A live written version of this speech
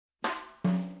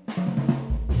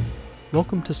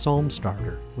Welcome to Psalm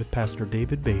Starter with Pastor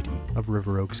David Beatty of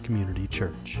River Oaks Community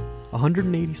Church.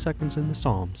 180 seconds in the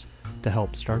Psalms to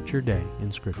help start your day in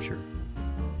Scripture.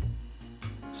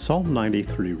 Psalm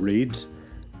 93 reads,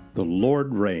 "The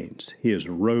Lord reigns, He is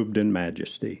robed in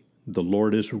majesty. The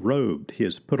Lord is robed, He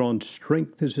has put on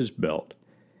strength as His belt.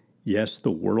 Yes, the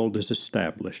world is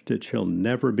established, it shall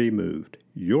never be moved.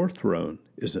 Your throne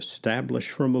is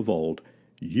established from of old,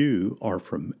 you are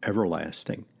from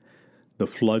everlasting. The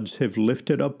floods have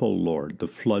lifted up, O Lord, the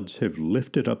floods have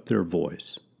lifted up their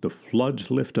voice. The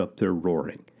floods lift up their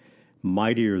roaring.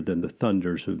 Mightier than the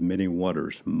thunders of many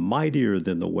waters, mightier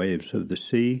than the waves of the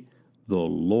sea, the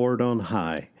Lord on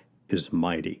high is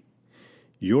mighty.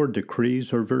 Your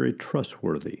decrees are very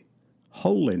trustworthy.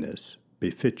 Holiness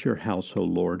befits your house, O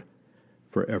Lord,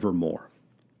 forevermore."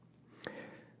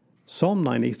 Psalm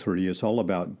 93 is all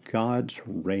about God's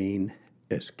reign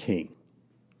as king.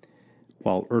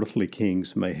 While earthly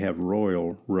kings may have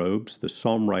royal robes, the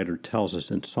psalm writer tells us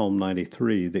in Psalm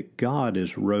 93 that God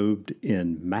is robed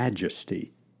in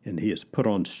majesty, and He has put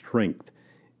on strength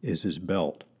as His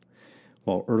belt.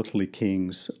 While earthly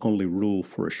kings only rule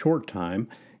for a short time,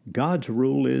 God's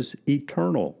rule is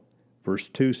eternal. Verse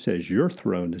 2 says, "Your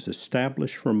throne is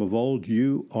established from of old,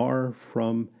 you are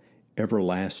from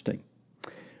everlasting."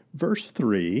 Verse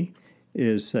 3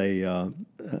 is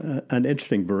an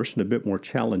interesting verse and a bit more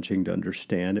challenging to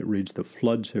understand. It reads, "The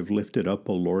floods have lifted up,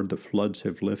 O Lord, the floods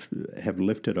have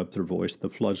lifted up their voice, the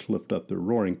floods lift up their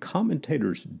roaring."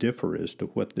 Commentators differ as to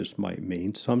what this might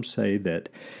mean. Some say that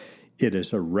it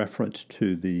is a reference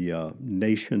to the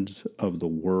nations of the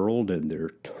world and their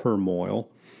turmoil.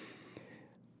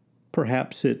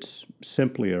 Perhaps it's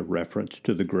simply a reference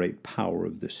to the great power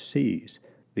of the seas.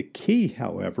 The key,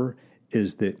 however,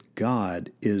 is that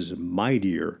God is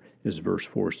mightier, as verse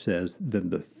 4 says, than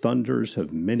the thunders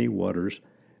of many waters,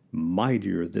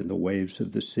 mightier than the waves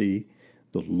of the sea.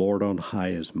 The Lord on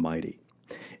high is mighty.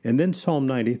 And then Psalm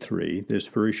 93, this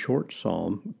very short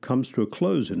psalm, comes to a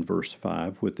close in verse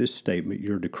 5 with this statement,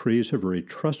 "Your decrees are very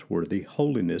trustworthy,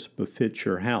 holiness befits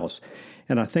your house."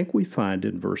 And I think we find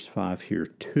in verse 5 here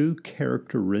two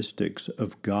characteristics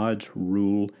of God's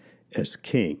rule as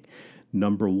king.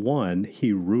 Number one,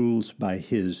 He rules by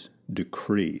His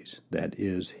decrees, that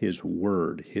is, His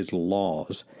word, His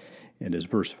laws. And as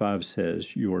verse 5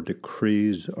 says, "Your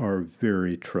decrees are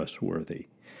very trustworthy."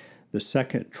 The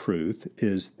second truth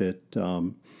is that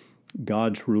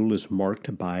God's rule is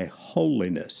marked by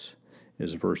holiness.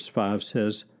 As verse 5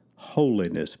 says,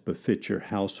 "Holiness befits your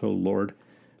house, O Lord,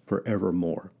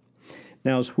 forevermore."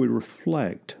 Now, as we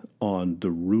reflect on the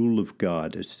rule of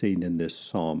God as seen in this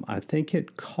psalm, I think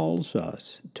it calls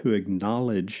us to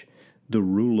acknowledge the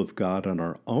rule of God in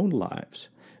our own lives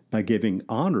by giving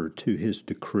honor to His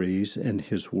decrees and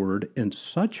His word in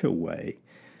such a way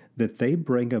that they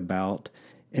bring about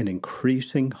an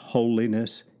increasing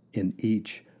holiness in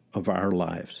each of our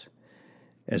lives.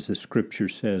 As the Scripture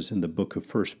says in the book of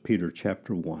 1 Peter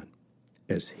chapter 1,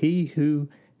 "As He who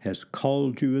has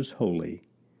called you is holy,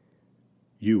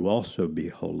 you also be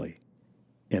holy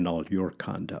in all your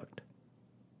conduct."